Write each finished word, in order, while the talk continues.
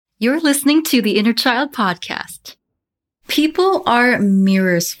You're listening to the Inner Child Podcast. People are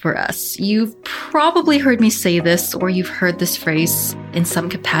mirrors for us. You've probably heard me say this, or you've heard this phrase in some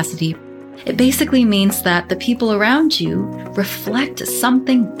capacity. It basically means that the people around you reflect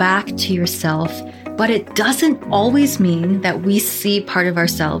something back to yourself, but it doesn't always mean that we see part of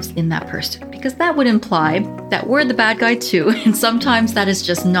ourselves in that person, because that would imply that we're the bad guy too, and sometimes that is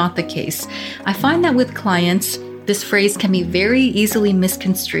just not the case. I find that with clients, this phrase can be very easily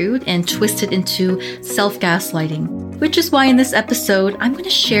misconstrued and twisted into self-gaslighting, which is why in this episode, I'm going to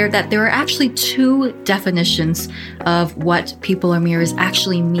share that there are actually two definitions of what people are mirrors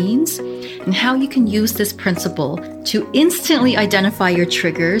actually means and how you can use this principle to instantly identify your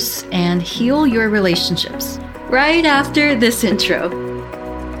triggers and heal your relationships. Right after this intro.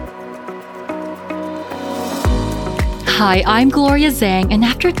 Hi, I'm Gloria Zhang, and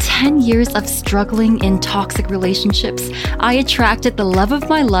after 10 years of struggling in toxic relationships, I attracted the love of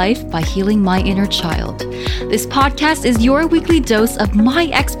my life by healing my inner child. This podcast is your weekly dose of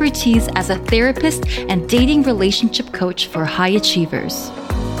my expertise as a therapist and dating relationship coach for high achievers.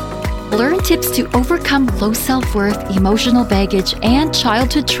 Learn tips to overcome low self-worth, emotional baggage, and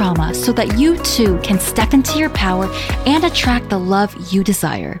childhood trauma so that you too can step into your power and attract the love you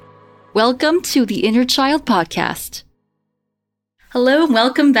desire. Welcome to the Inner Child Podcast. Hello, and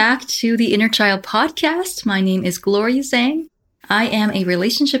welcome back to the Inner Child Podcast. My name is Gloria Zhang. I am a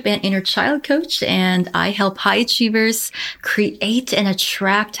relationship and inner child coach, and I help high achievers create and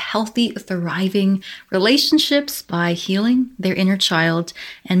attract healthy, thriving relationships by healing their inner child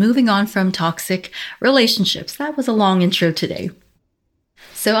and moving on from toxic relationships. That was a long intro today.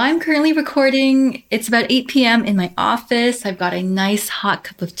 So I'm currently recording. It's about 8 p.m. in my office. I've got a nice hot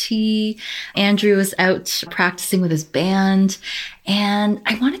cup of tea. Andrew is out practicing with his band. And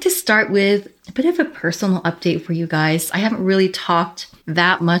I wanted to start with a bit of a personal update for you guys. I haven't really talked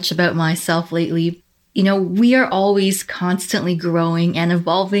that much about myself lately. You know, we are always constantly growing and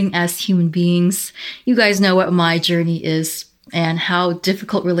evolving as human beings. You guys know what my journey is and how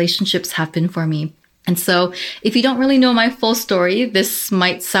difficult relationships have been for me. And so if you don't really know my full story, this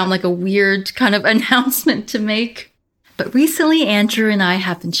might sound like a weird kind of announcement to make. But recently, Andrew and I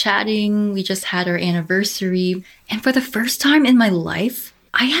have been chatting. We just had our anniversary. And for the first time in my life,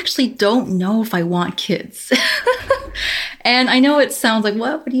 I actually don't know if I want kids. And I know it sounds like,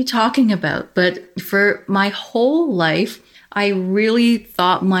 what are you talking about? But for my whole life, I really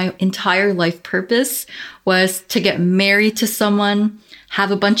thought my entire life purpose was to get married to someone, have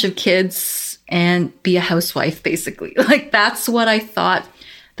a bunch of kids, and be a housewife, basically. Like, that's what I thought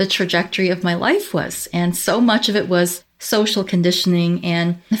the trajectory of my life was. And so much of it was social conditioning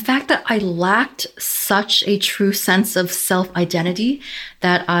and the fact that I lacked such a true sense of self-identity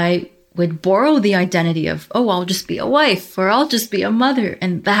that I would borrow the identity of, oh, I'll just be a wife or I'll just be a mother.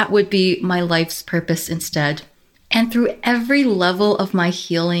 And that would be my life's purpose instead. And through every level of my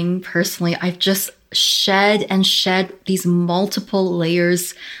healing personally, I've just shed these multiple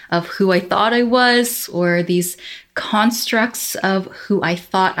layers of who I thought I was, or these constructs of who I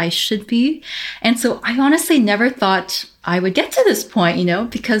thought I should be. And so I honestly never thought I would get to this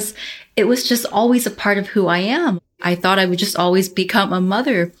point, because it was just always a part of who I am. I thought I would just always become a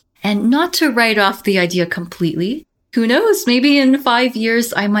mother. And not to write off the idea completely. Who knows? Maybe in 5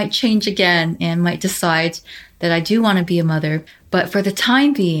 years, I might change again and might decide that I do want to be a mother. But for the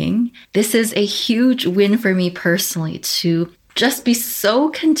time being, this is a huge win for me personally to just be so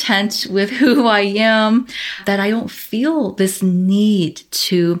content with who I am that I don't feel this need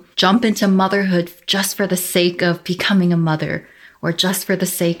to jump into motherhood just for the sake of becoming a mother or just for the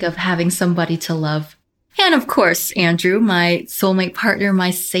sake of having somebody to love. And of course, Andrew, my soulmate partner,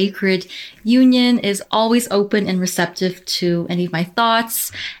 my sacred union, is always open and receptive to any of my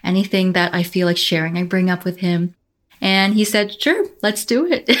thoughts, anything that I feel like sharing, I bring up with him. And he said, sure, let's do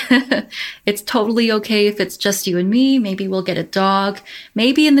it. It's totally okay if it's just you and me. Maybe we'll get a dog.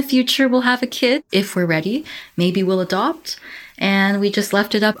 Maybe in the future we'll have a kid if we're ready. Maybe we'll adopt. And we just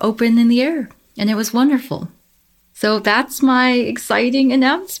left it up open in the air. And it was wonderful. So that's my exciting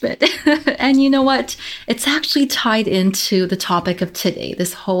announcement. And you know what? It's actually tied into the topic of today,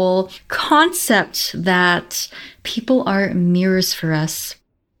 this whole concept that people are mirrors for us.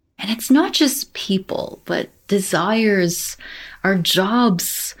 And it's not just people, but desires, our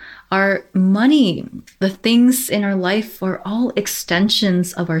jobs, our money, the things in our life are all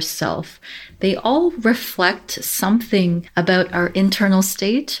extensions of ourself. They all reflect something about our internal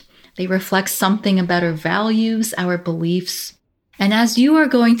state. They reflect something about our values, our beliefs. And as you are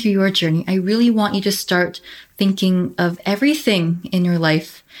going through your journey, I really want you to start thinking of everything in your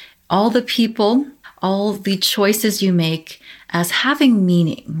life, all the people, all the choices you make as having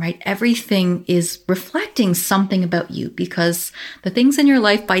meaning, right? Everything is reflecting something about you because the things in your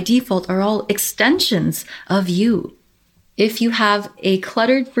life by default are all extensions of you. If you have a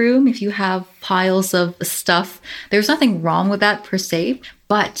cluttered room, if you have piles of stuff, there's nothing wrong with that per se,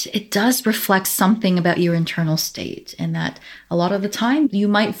 but it does reflect something about your internal state, and that a lot of the time you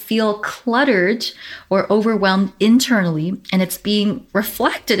might feel cluttered or overwhelmed internally, and it's being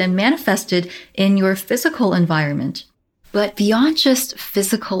reflected and manifested in your physical environment. But beyond just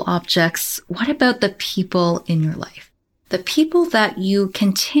physical objects, what about the people in your life? The people that you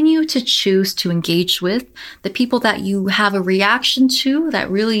continue to choose to engage with, the people that you have a reaction to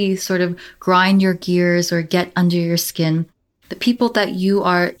that really sort of grind your gears or get under your skin, the people that you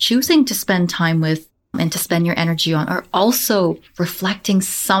are choosing to spend time with and to spend your energy on are also reflecting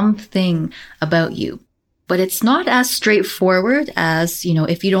something about you. But it's not as straightforward as,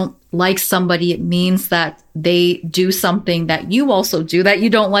 if you don't like somebody, it means that they do something that you also do that you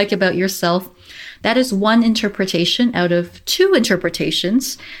don't like about yourself. That is one interpretation out of two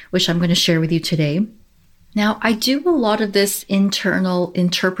interpretations, which I'm going to share with you today. Now, I do a lot of this internal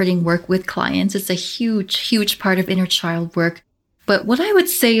interpreting work with clients. It's a huge, huge part of inner child work. But what I would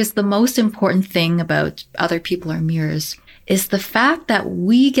say is the most important thing about other people or mirrors is the fact that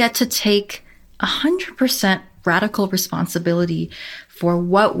we get to take 100% radical responsibility for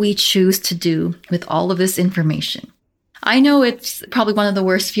what we choose to do with all of this information. I know it's probably one of the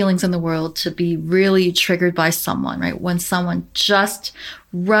worst feelings in the world to be really triggered by someone, right? When someone just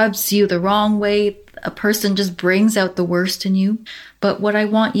rubs you the wrong way, a person just brings out the worst in you. But what I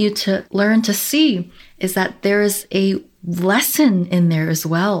want you to learn to see is that there is a lesson in there as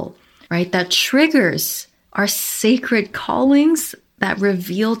well, right? That triggers our sacred callings that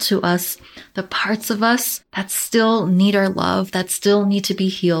reveal to us the parts of us that still need our love, that still need to be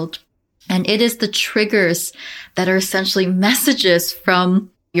healed. And it is the triggers that are essentially messages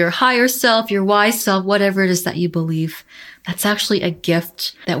from your higher self, your wise self, whatever it is that you believe. That's actually a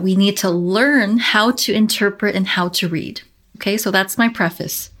gift that we need to learn how to interpret and how to read. Okay, so that's my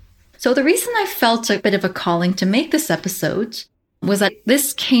preface. So the reason I felt a bit of a calling to make this episode was that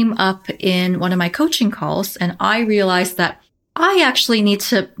this came up in one of my coaching calls, and I realized that I actually need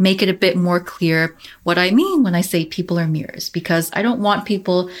to make it a bit more clear what I mean when I say people are mirrors, because I don't want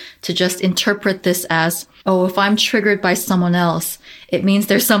people to just interpret this as, oh, if I'm triggered by someone else, it means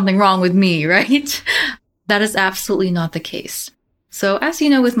there's something wrong with me, right? That is absolutely not the case. So as you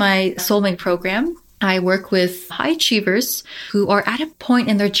know, with my soulmate program, I work with high achievers who are at a point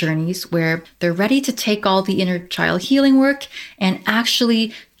in their journeys where they're ready to take all the inner child healing work and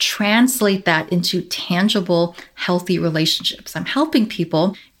actually translate that into tangible, healthy relationships. I'm helping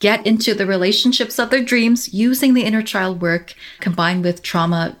people get into the relationships of their dreams using the inner child work combined with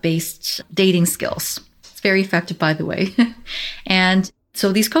trauma-based dating skills. It's very effective, by the way. And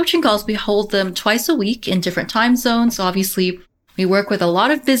so these coaching calls, we hold them twice a week in different time zones. Obviously, we work with a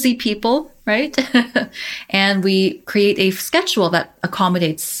lot of busy people, right? And we create a schedule that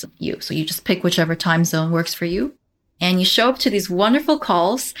accommodates you. So you just pick whichever time zone works for you. And you show up to these wonderful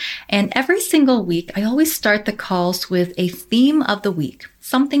calls. And every single week, I always start the calls with a theme of the week,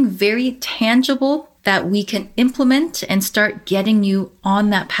 something very tangible that we can implement and start getting you on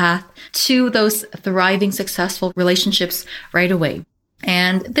that path to those thriving, successful relationships right away.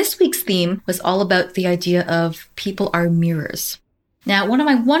 And this week's theme was all about the idea of people are mirrors. Now, one of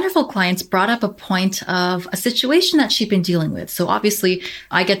my wonderful clients brought up a point of a situation that she'd been dealing with. So obviously,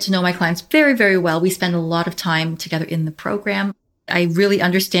 I get to know my clients very, very well. We spend a lot of time together in the program. I really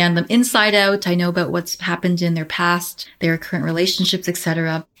understand them inside out. I know about what's happened in their past, their current relationships,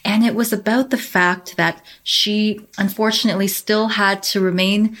 etc. And it was about the fact that she unfortunately still had to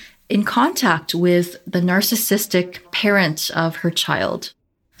remain in contact with the narcissistic parent of her child.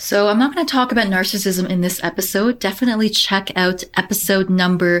 So I'm not going to talk about narcissism in this episode. Definitely check out episode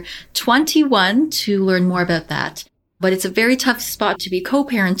number 21 to learn more about that. But it's a very tough spot to be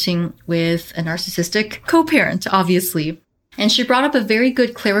co-parenting with a narcissistic co-parent, obviously. And she brought up a very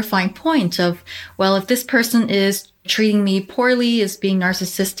good clarifying point of, well, if this person is treating me poorly, is being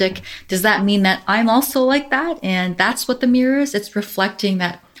narcissistic, does that mean that I'm also like that? And that's what the mirror is. It's reflecting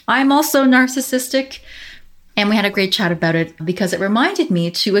that I'm also narcissistic. And we had a great chat about it because it reminded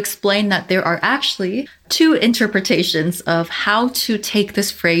me to explain that there are actually two interpretations of how to take this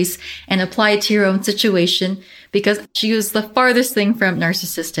phrase and apply it to your own situation, because she used the farthest thing from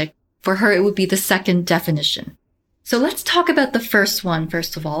narcissistic. For her, it would be the second definition. So let's talk about the first one,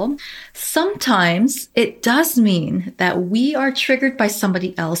 first of all. Sometimes it does mean that we are triggered by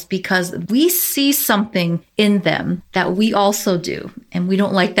somebody else because we see something in them that we also do, and we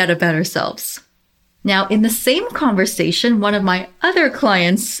don't like that about ourselves. Now, in the same conversation, one of my other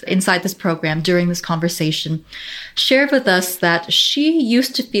clients inside this program during this conversation shared with us that she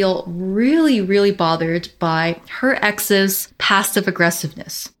used to feel really, really bothered by her ex's passive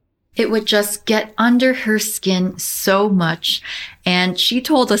aggressiveness. It would just get under her skin so much. And she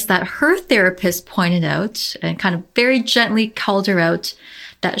told us that her therapist pointed out and kind of very gently called her out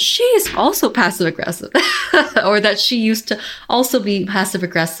that she is also passive aggressive or that she used to also be passive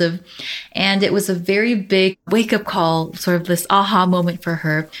aggressive. And it was a very big wake up call, sort of this aha moment for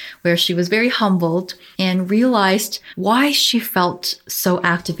her, where she was very humbled and realized why she felt so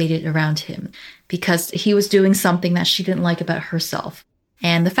activated around him, because he was doing something that she didn't like about herself.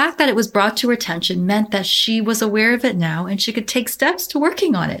 And the fact that it was brought to her attention meant that she was aware of it now and she could take steps to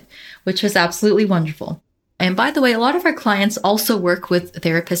working on it, which was absolutely wonderful. And by the way, a lot of our clients also work with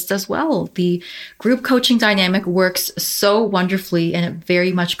therapists as well. The group coaching dynamic works so wonderfully and it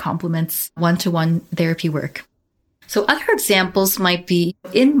very much complements one-to-one therapy work. So other examples might be,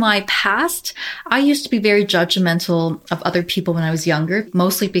 in my past, I used to be very judgmental of other people when I was younger,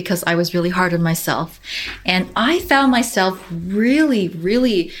 mostly because I was really hard on myself. And I found myself really,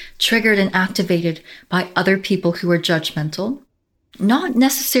 really triggered and activated by other people who were judgmental. Not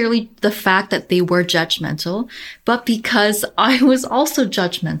necessarily the fact that they were judgmental, but because I was also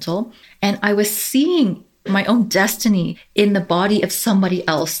judgmental and I was seeing my own destiny in the body of somebody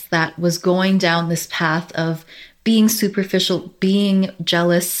else that was going down this path of being superficial, being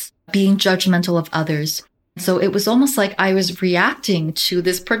jealous, being judgmental of others. So it was almost like I was reacting to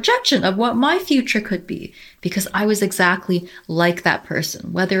this projection of what my future could be because I was exactly like that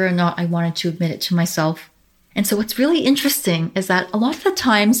person, whether or not I wanted to admit it to myself. And so what's really interesting is that a lot of the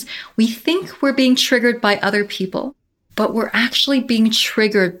times we think we're being triggered by other people, but we're actually being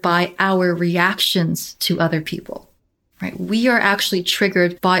triggered by our reactions to other people, right? We are actually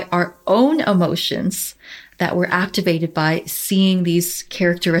triggered by our own emotions that we're activated by seeing these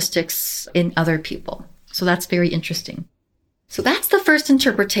characteristics in other people. So that's very interesting. So that's the first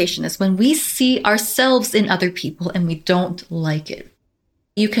interpretation, is when we see ourselves in other people and we don't like it.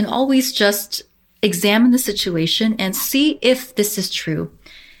 You can always just examine the situation and see if this is true.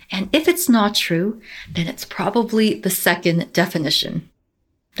 And if it's not true, then it's probably the second definition.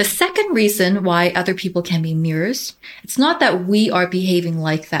 The second reason why other people can be mirrors, it's not that we are behaving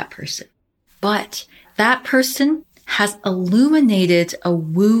like that person, but that person has illuminated a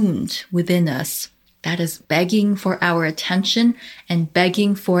wound within us that is begging for our attention and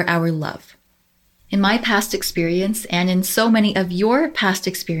begging for our love. In my past experience, and in so many of your past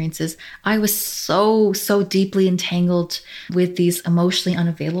experiences, I was so deeply entangled with these emotionally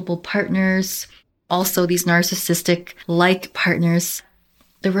unavailable partners, also these narcissistic-like partners.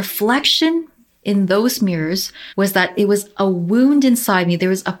 The reflection in those mirrors was that it was a wound inside me. There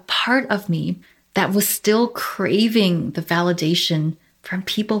was a part of me that was still craving the validation from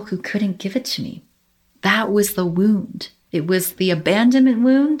people who couldn't give it to me. That was the wound. It was the abandonment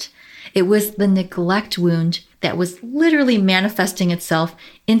wound. It was the neglect wound that was literally manifesting itself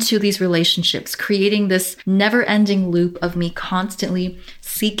into these relationships, creating this never-ending loop of me constantly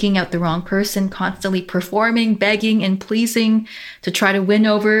seeking out the wrong person, constantly performing, begging, and pleasing to try to win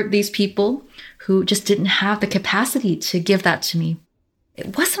over these people who just didn't have the capacity to give that to me.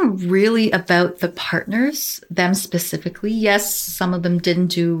 It wasn't really about the partners, them specifically. Yes, some of them didn't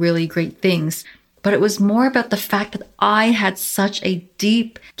do really great things, but it was more about the fact that I had such a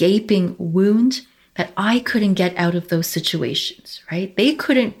deep, gaping wound that I couldn't get out of those situations, right? They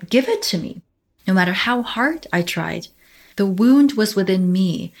couldn't give it to me, no matter how hard I tried. The wound was within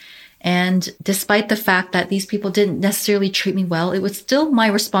me. And despite the fact that these people didn't necessarily treat me well, it was still my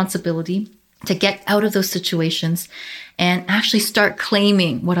responsibility to get out of those situations and actually start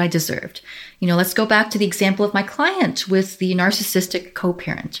claiming what I deserved. Let's go back to the example of my client with the narcissistic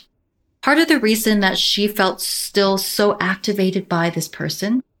co-parent. Part of the reason that she felt still so activated by this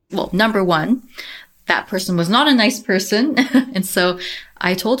person, well, number one, that person was not a nice person. And so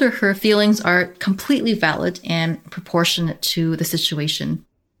I told her feelings are completely valid and proportionate to the situation.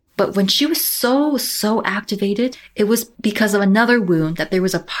 But when she was so activated, it was because of another wound, that there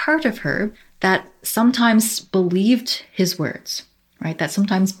was a part of her that sometimes believed his words, right? That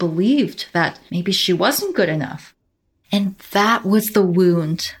sometimes believed that maybe she wasn't good enough. And that was the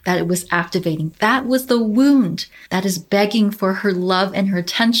wound that it was activating. That was the wound that is begging for her love and her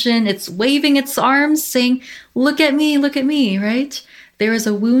attention. It's waving its arms saying, look at me, right? There is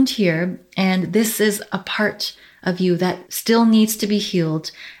a wound here. And this is a part of you that still needs to be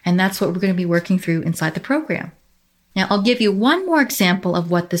healed. And that's what we're going to be working through inside the program. Now, I'll give you one more example of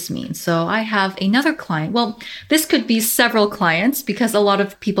what this means. So I have another client. Well, this could be several clients because a lot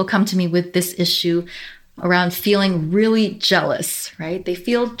of people come to me with this issue around feeling really jealous, right? They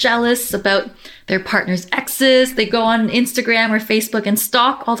feel jealous about their partner's exes. They go on Instagram or Facebook and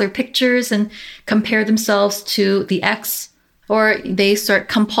stalk all their pictures and compare themselves to the ex. Or they start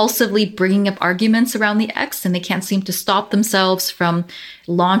compulsively bringing up arguments around the ex and they can't seem to stop themselves from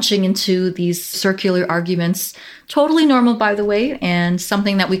launching into these circular arguments. Totally normal, by the way, and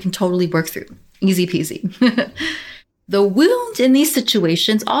something that we can totally work through. Easy peasy. The wound in these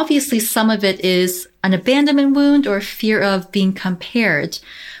situations, obviously some of it is an abandonment wound or fear of being compared,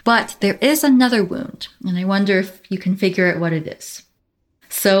 but there is another wound, and I wonder if you can figure out what it is.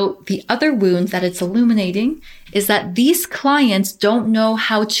 So the other wound that it's illuminating is that these clients don't know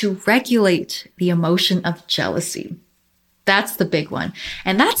how to regulate the emotion of jealousy. That's the big one.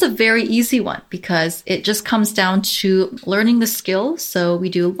 And that's a very easy one because it just comes down to learning the skill. So we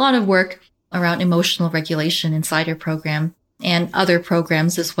do a lot of work around emotional regulation inside our program and other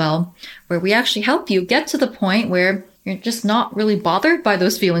programs as well, where we actually help you get to the point where you're just not really bothered by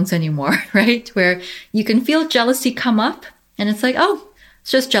those feelings anymore, right? Where you can feel jealousy come up and it's like, oh,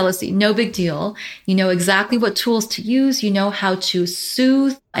 it's just jealousy. No big deal. You know exactly what tools to use. You know how to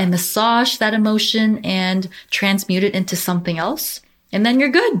soothe and massage that emotion and transmute it into something else. And then you're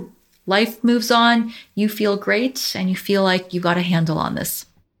good. Life moves on. You feel great and you feel like you got a handle on this.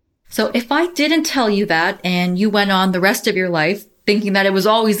 So if I didn't tell you that and you went on the rest of your life thinking that it was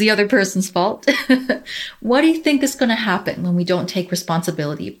always the other person's fault, what do you think is going to happen when we don't take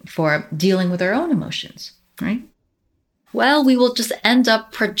responsibility for dealing with our own emotions, right? Well, we will just end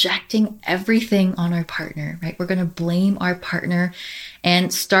up projecting everything on our partner, right? We're going to blame our partner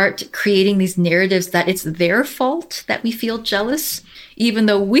and start creating these narratives that it's their fault that we feel jealous, even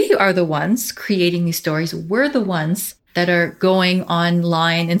though we are the ones creating these stories. We're the ones that are going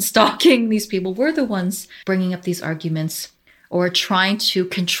online and stalking these people. We're the ones bringing up these arguments or trying to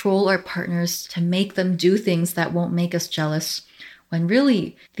control our partners to make them do things that won't make us jealous, when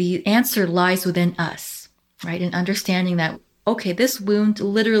really the answer lies within us. Right? And understanding that, okay, this wound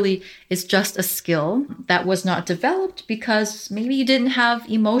literally is just a skill that was not developed because maybe you didn't have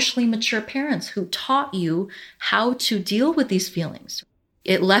emotionally mature parents who taught you how to deal with these feelings.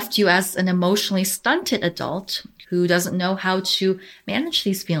 It left you as an emotionally stunted adult who doesn't know how to manage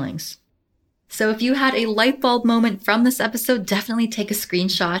these feelings. So if you had a light bulb moment from this episode, definitely take a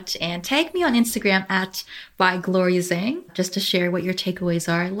screenshot and tag me on Instagram at @ByGloriaZhang just to share what your takeaways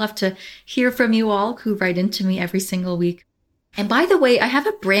are. I love to hear from you all who write into me every single week. And by the way, I have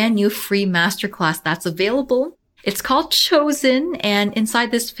a brand new free masterclass that's available. It's called Chosen, and inside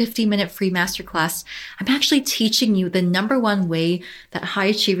this 50-minute free masterclass, I'm actually teaching you the number one way that high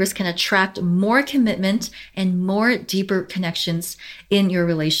achievers can attract more commitment and more deeper connections in your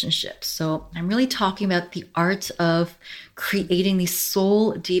relationships. So I'm really talking about the art of creating these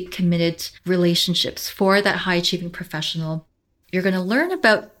soul deep committed relationships for that high achieving professional. You're going to learn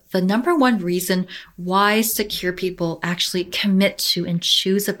about the number one reason why secure people actually commit to and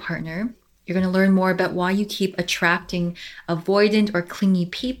choose a partner. You're going to learn more about why you keep attracting avoidant or clingy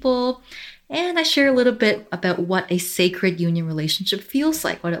people. And I share a little bit about what a sacred union relationship feels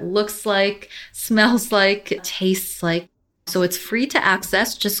like, what it looks like, smells like, tastes like. So it's free to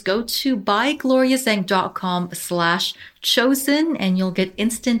access. Just go to bygloriazhang.com/chosen and you'll get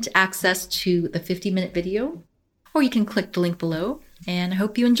instant access to the 50-minute video. Or you can click the link below, and I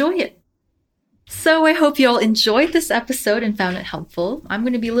hope you enjoy it. So I hope you all enjoyed this episode and found it helpful. I'm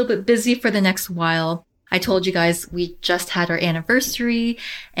going to be a little bit busy for the next while. I told you guys we just had our anniversary,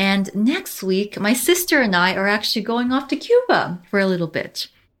 and next week my sister and I are actually going off to Cuba for a little bit,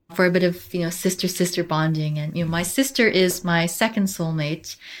 for a bit of, sister bonding. And, my sister is my second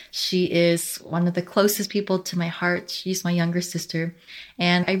soulmate. She is one of the closest people to my heart. She's my younger sister.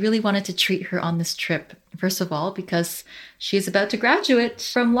 And I really wanted to treat her on this trip, first of all, because she's about to graduate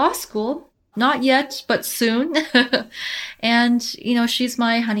from law school. Not yet, but soon. And, she's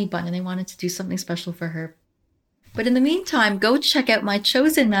my honey bun and I wanted to do something special for her. But in the meantime, go check out my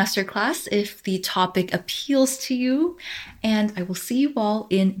Chosen Masterclass if the topic appeals to you. And I will see you all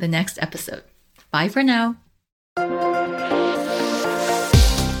in the next episode. Bye for now.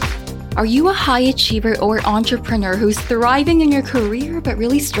 Are you a high achiever or entrepreneur who's thriving in your career but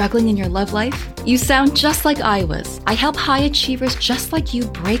really struggling in your love life? You sound just like I was. I help high achievers just like you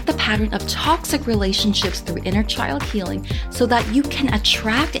break the pattern of toxic relationships through inner child healing so that you can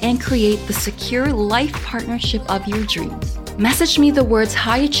attract and create the secure life partnership of your dreams. Message me the words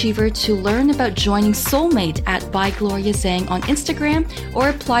High Achiever to learn about joining Soulmate at by Gloria Zhang on Instagram or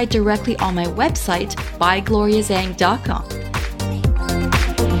apply directly on my website, bygloriazhang.com.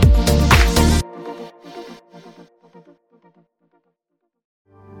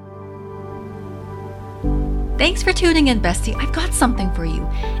 Thanks for tuning in, bestie. I've got something for you.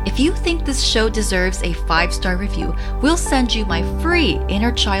 If you think this show deserves a 5-star review, we'll send you my free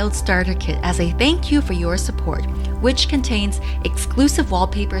Inner Child Starter Kit as a thank you for your support, which contains exclusive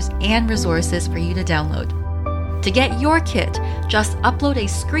wallpapers and resources for you to download. To get your kit, just upload a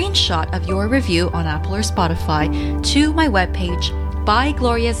screenshot of your review on Apple or Spotify to my webpage,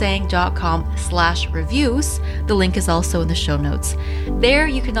 bygloriazhang.com/reviews. The link is also in the show notes. There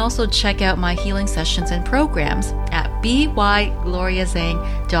you can also check out my healing sessions and programs at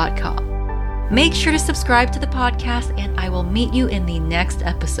bygloriazhang.com. Make sure to subscribe to the podcast and I will meet you in the next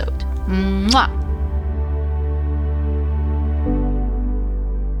episode. Mwah!